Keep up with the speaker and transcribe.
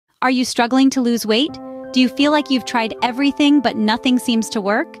Are you struggling to lose weight? Do you feel like you've tried everything but nothing seems to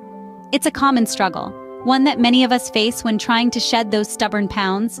work? It's a common struggle, one that many of us face when trying to shed those stubborn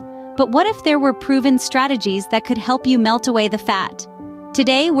pounds. But what if there were proven strategies that could help you melt away the fat?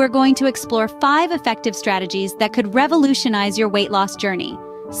 Today, we're going to explore 5 effective strategies that could revolutionize your weight loss journey.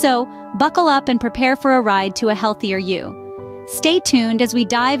 So, buckle up and prepare for a ride to a healthier you. Stay tuned as we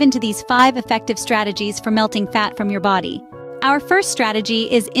dive into these 5 effective strategies for melting fat from your body. Our first strategy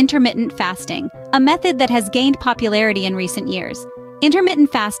is intermittent fasting, a method that has gained popularity in recent years.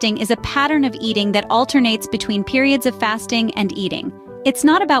 Intermittent fasting is a pattern of eating that alternates between periods of fasting and eating. It's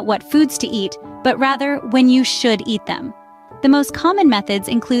not about what foods to eat, but rather when you should eat them. The most common methods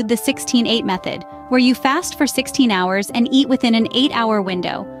include the 16-8 method, where you fast for 16 hours and eat within an 8-hour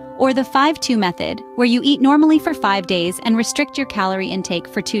window, or the 5-2 method, where you eat normally for 5 days and restrict your calorie intake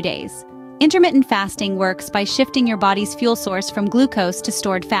for 2 days. Intermittent fasting works by shifting your body's fuel source from glucose to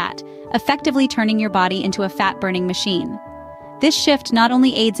stored fat, effectively turning your body into a fat-burning machine. This shift not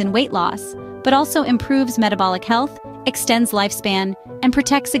only aids in weight loss, but also improves metabolic health, extends lifespan, and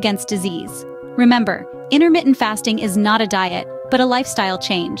protects against disease. Remember, intermittent fasting is not a diet, but a lifestyle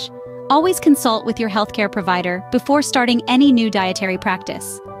change. Always consult with your healthcare provider before starting any new dietary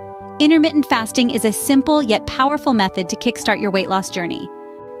practice. Intermittent fasting is a simple yet powerful method to kickstart your weight loss journey.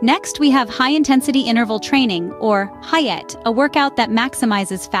 Next, we have high-intensity interval training, or HIIT, a workout that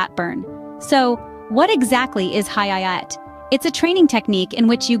maximizes fat burn. So, what exactly is HIIT? It's a training technique in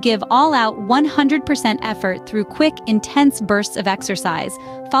which you give all-out 100% effort through quick, intense bursts of exercise,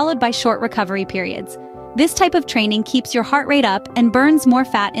 followed by short recovery periods. This type of training keeps your heart rate up and burns more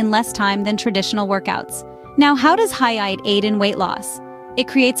fat in less time than traditional workouts. Now, how does HIIT aid in weight loss? It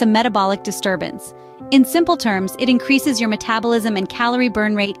creates a metabolic disturbance. In simple terms, it increases your metabolism and calorie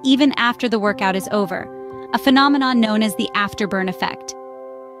burn rate even after the workout is over, a phenomenon known as the afterburn effect.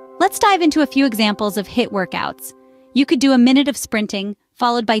 Let's dive into a few examples of HIIT workouts. You could do a minute of sprinting,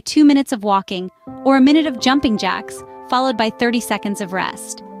 followed by 2 minutes of walking, or a minute of jumping jacks, followed by 30 seconds of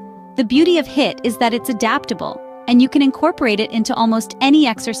rest. The beauty of HIIT is that it's adaptable, and you can incorporate it into almost any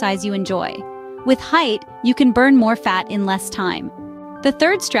exercise you enjoy. With HIIT, you can burn more fat in less time. The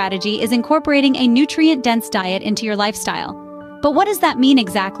third strategy is incorporating a nutrient-dense diet into your lifestyle. But what does that mean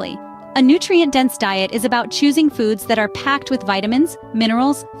exactly? A nutrient-dense diet is about choosing foods that are packed with vitamins,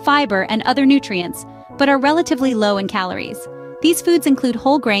 minerals, fiber, and other nutrients, but are relatively low in calories. These foods include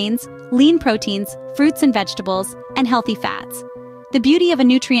whole grains, lean proteins, fruits and vegetables, and healthy fats. The beauty of a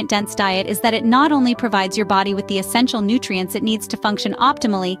nutrient-dense diet is that it not only provides your body with the essential nutrients it needs to function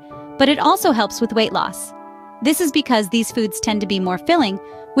optimally, but it also helps with weight loss. This is because these foods tend to be more filling,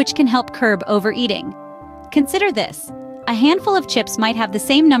 which can help curb overeating. Consider this. A handful of chips might have the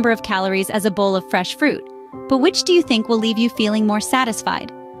same number of calories as a bowl of fresh fruit, but which do you think will leave you feeling more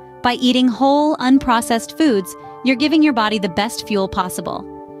satisfied? By eating whole, unprocessed foods, you're giving your body the best fuel possible.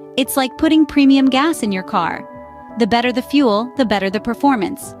 It's like putting premium gas in your car. The better the fuel, the better the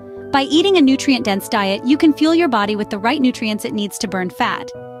performance. By eating a nutrient-dense diet, you can fuel your body with the right nutrients it needs to burn fat.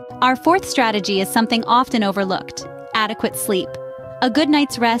 Our fourth strategy is something often overlooked: adequate sleep. A good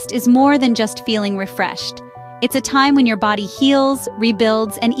night's rest is more than just feeling refreshed. It's a time when your body heals,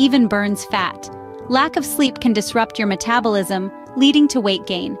 rebuilds, and even burns fat. Lack of sleep can disrupt your metabolism, leading to weight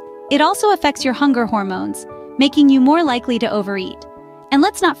gain. It also affects your hunger hormones, making you more likely to overeat. And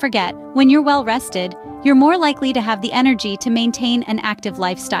let's not forget, when you're well rested, you're more likely to have the energy to maintain an active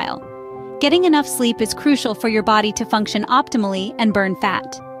lifestyle. Getting enough sleep is crucial for your body to function optimally and burn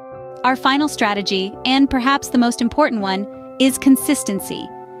fat. Our final strategy, and perhaps the most important one, is consistency.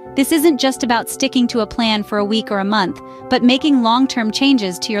 This isn't just about sticking to a plan for a week or a month, but making long-term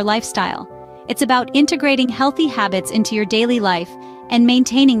changes to your lifestyle. It's about integrating healthy habits into your daily life and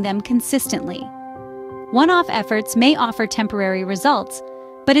maintaining them consistently. One-off efforts may offer temporary results,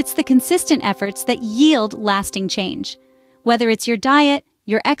 but it's the consistent efforts that yield lasting change. Whether it's your diet,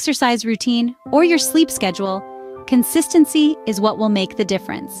 your exercise routine, or your sleep schedule, consistency is what will make the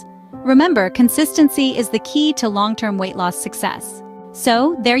difference. Remember, consistency is the key to long-term weight loss success.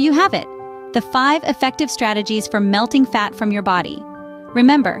 So, there you have it, the 5 effective strategies for melting fat from your body.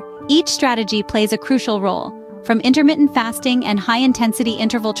 Remember, each strategy plays a crucial role, from intermittent fasting and high-intensity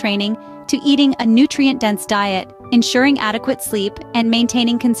interval training to eating a nutrient-dense diet, ensuring adequate sleep, and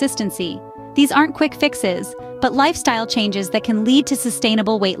maintaining consistency. These aren't quick fixes, but lifestyle changes that can lead to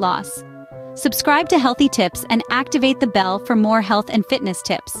sustainable weight loss. Subscribe to Healthy Tips and activate the bell for more health and fitness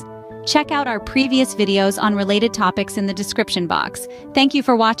tips. Check out our previous videos on related topics in the description box. Thank you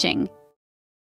for watching.